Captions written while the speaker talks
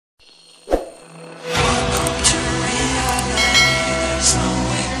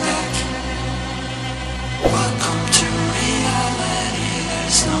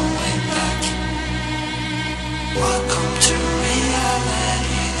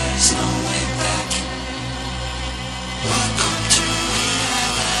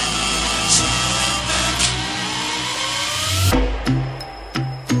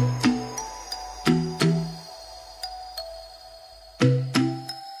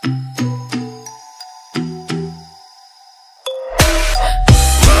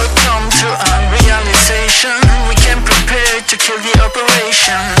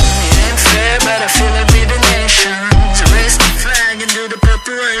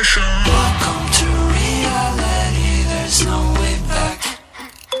preparation. Welcome to reality, there's no way back.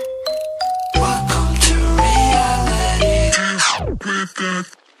 Welcome to reality. With that.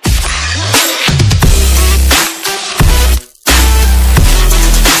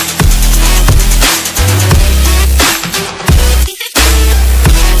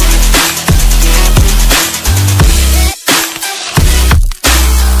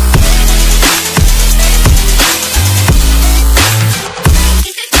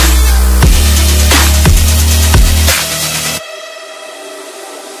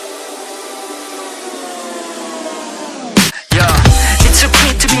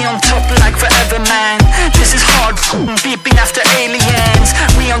 On top like forever, man. This is hard, beeping after aliens.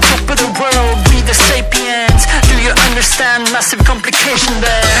 We on top of the world, we the sapiens. Do you understand? Massive complication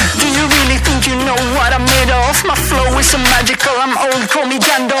there. Do you really think you know what I'm made of? My flow is so magical, I'm old, call me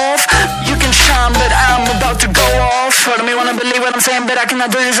Gandalf. You can shine, but I'm about to go off. Heard me wanna believe what I'm saying, but I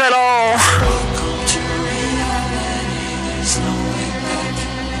cannot do this at all. Welcome to reality, there's no way back.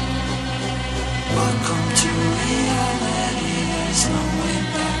 Welcome to reality, there's no way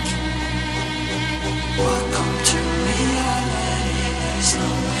back. Welcome to reality, there's no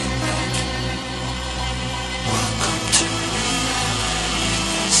way back. Welcome to reality,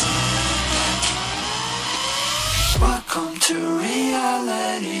 there's no way back. Welcome to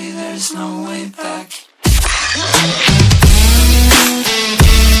reality, there's no way back.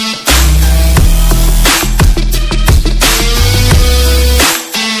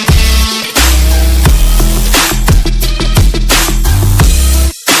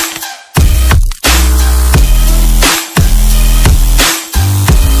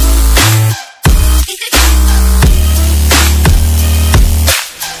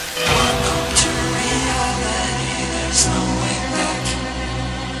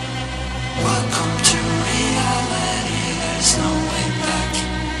 Welcome to reality, there's no way back. Welcome to reality, there's no way back.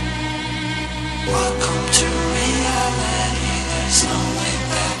 Welcome to reality, there's no way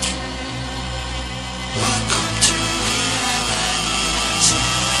back.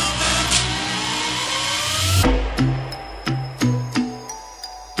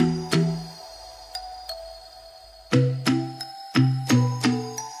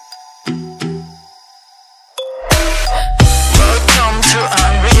 Welcome to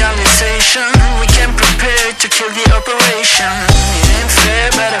unrealization. We came prepared to kill the operation. It ain't fair,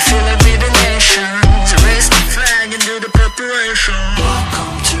 but I feel it with the nation. So raise the flag and do the preparation.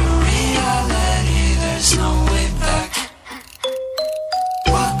 Welcome to reality, there's no way back.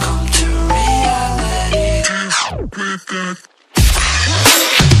 Welcome to reality. With that.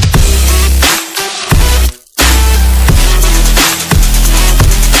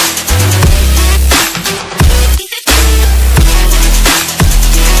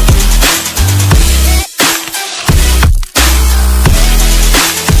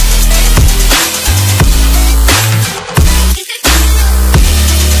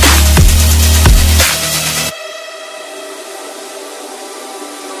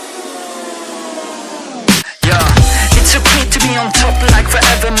 On top like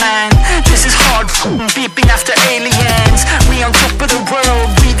forever, man. This is hard, beeping after aliens. We on top of the world,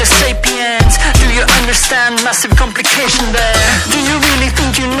 we the sapiens. Do you understand? Massive complication there. Do you really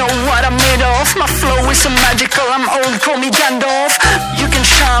think you know what I'm made of? My flow is so magical, I'm old, call me Gandalf. You can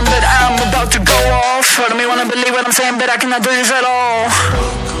shine, but I'm about to go off. Heard me wanna believe what I'm saying, but I cannot do this at all.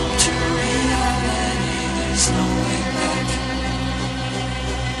 Welcome to reality, there's no way back.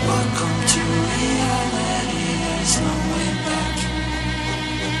 Welcome to reality, there's no way back.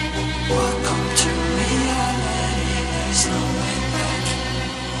 Welcome to reality, there's no way back.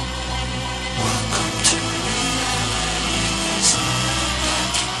 Welcome to reality, there's no way back.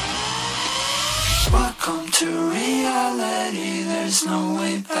 Welcome to reality, there's no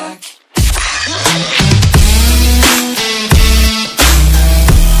way back.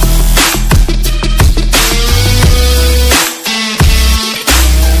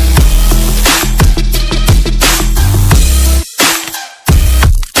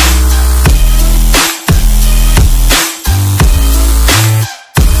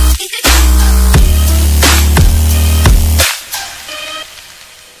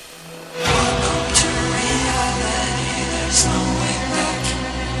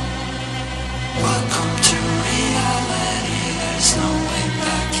 Welcome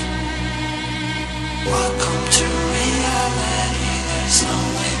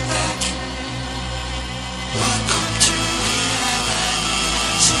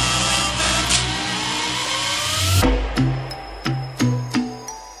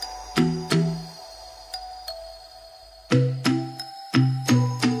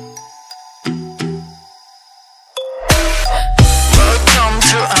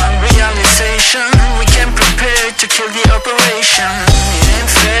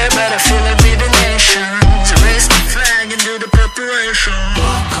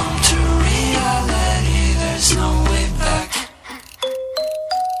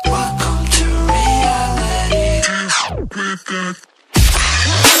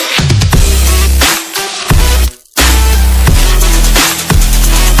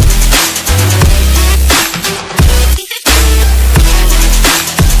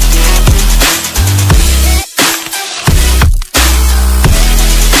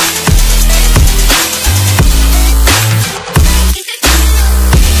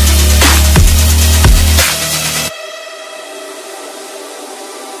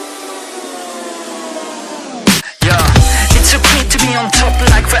on top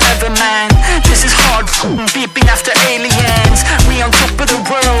like forever, man. This is hard beeping after aliens. We on top of the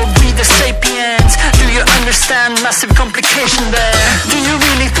world, we the sapiens. Do you understand massive complication there? Do you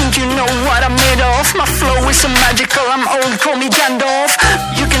really think you know what I'm made of? My flow is so magical, I'm old, call me Gandalf.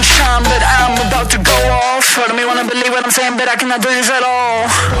 You can shine, but I'm about to go off. Heard me wanna believe what I'm saying, but I cannot do this at all.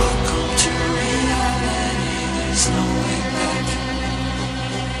 Welcome to reality, there's no way back.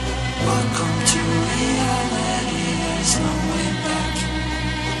 Welcome to reality, there's no way back.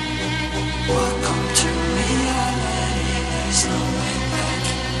 Welcome to reality, there's no way back.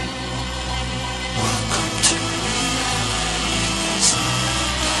 Welcome to reality, there's no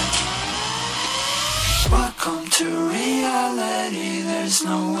way back. Welcome to reality, there's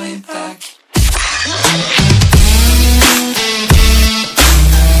no way back.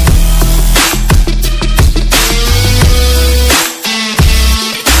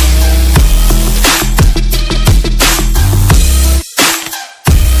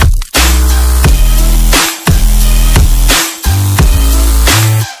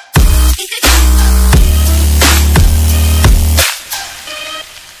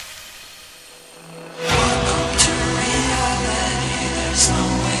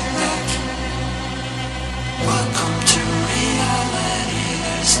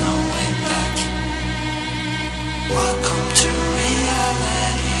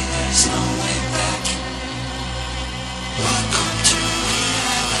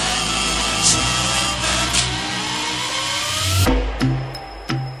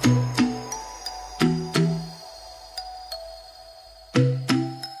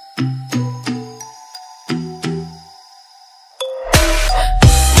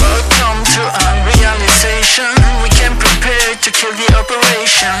 We came prepared to kill the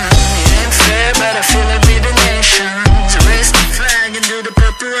operation. It ain't fair, but I feel like we're the nation. So raise the flag and do the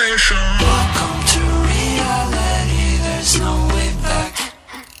preparation. Welcome to reality, there's no way back.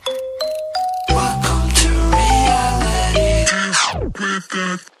 Welcome to reality.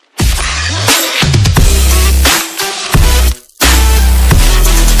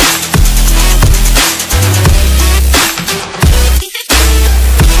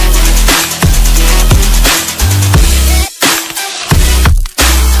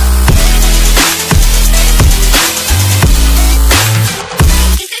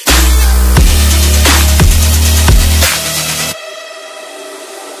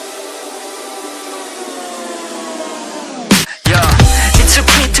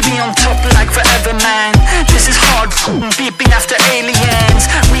 On top like forever, man. This is hard beeping after aliens.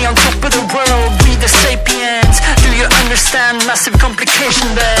 We on top of the world, we the sapiens. Do you understand massive complication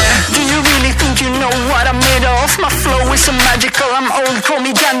there? Do you really think you know what I'm made of? My flow is so magical, I'm old, call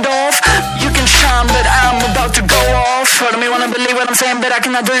me Gandalf. You can shine, but I'm about to go off. Heard me wanna believe what I'm saying, but I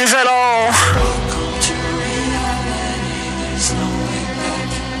cannot do this at all. Welcome to reality, there's no way back.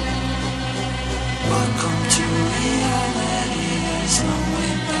 Welcome to reality, there's no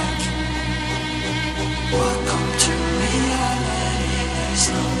way back. Welcome to reality, there's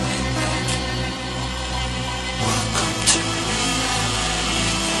no way back. Welcome to reality,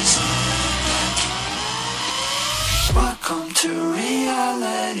 there's no way back. Welcome to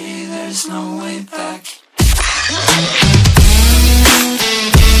reality, there's no way back.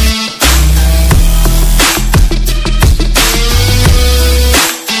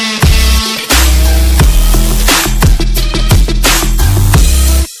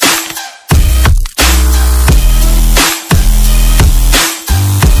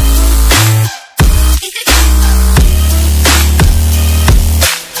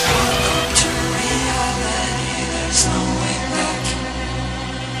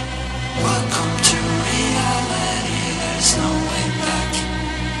 Welcome to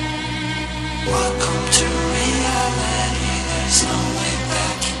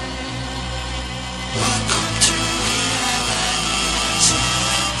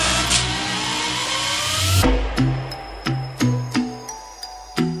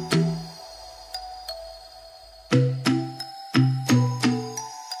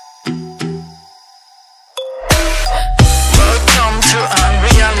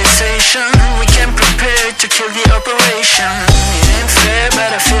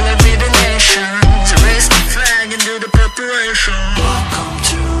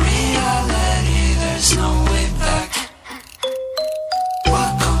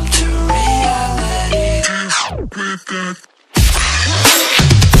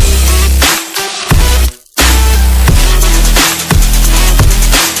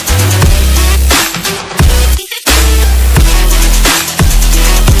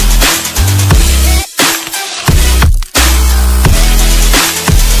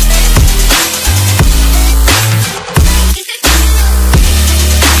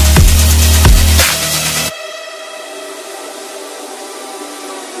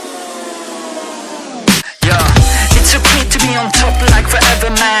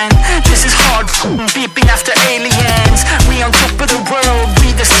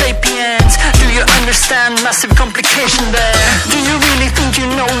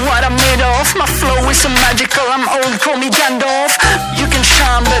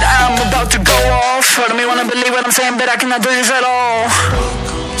about to go off. Part of me wanna believe what I'm saying, but I cannot do this at all.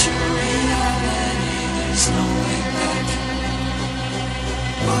 Welcome to reality, there's no way back.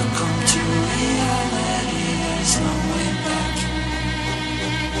 Welcome to reality, there's no way back.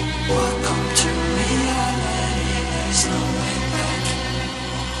 Welcome to reality, there's no way back.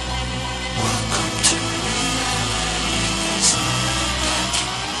 Welcome to reality, there's no way back.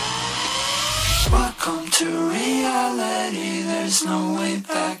 Welcome to reality, there's no way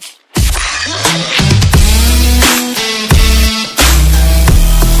back.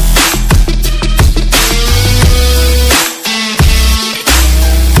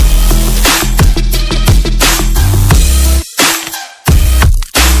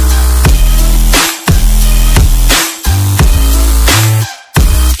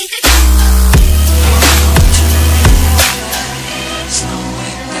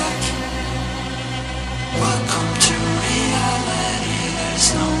 Welcome to reality,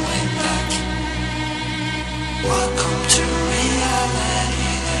 there's no way back. Welcome to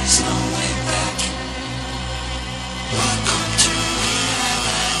reality, there's no way back. Welcome to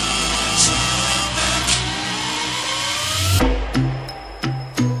reality, there's no way back.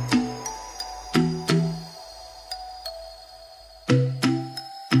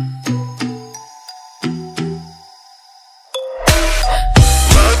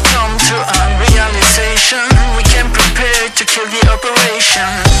 Welcome to unrealization. We came prepared to kill the operation.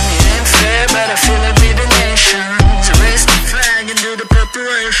 It ain't fair, but I feel like we the nation. So raise the flag and do the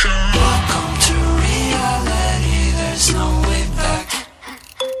preparation. Welcome to reality, there's no way back.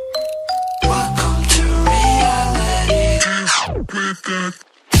 Welcome to reality. With that.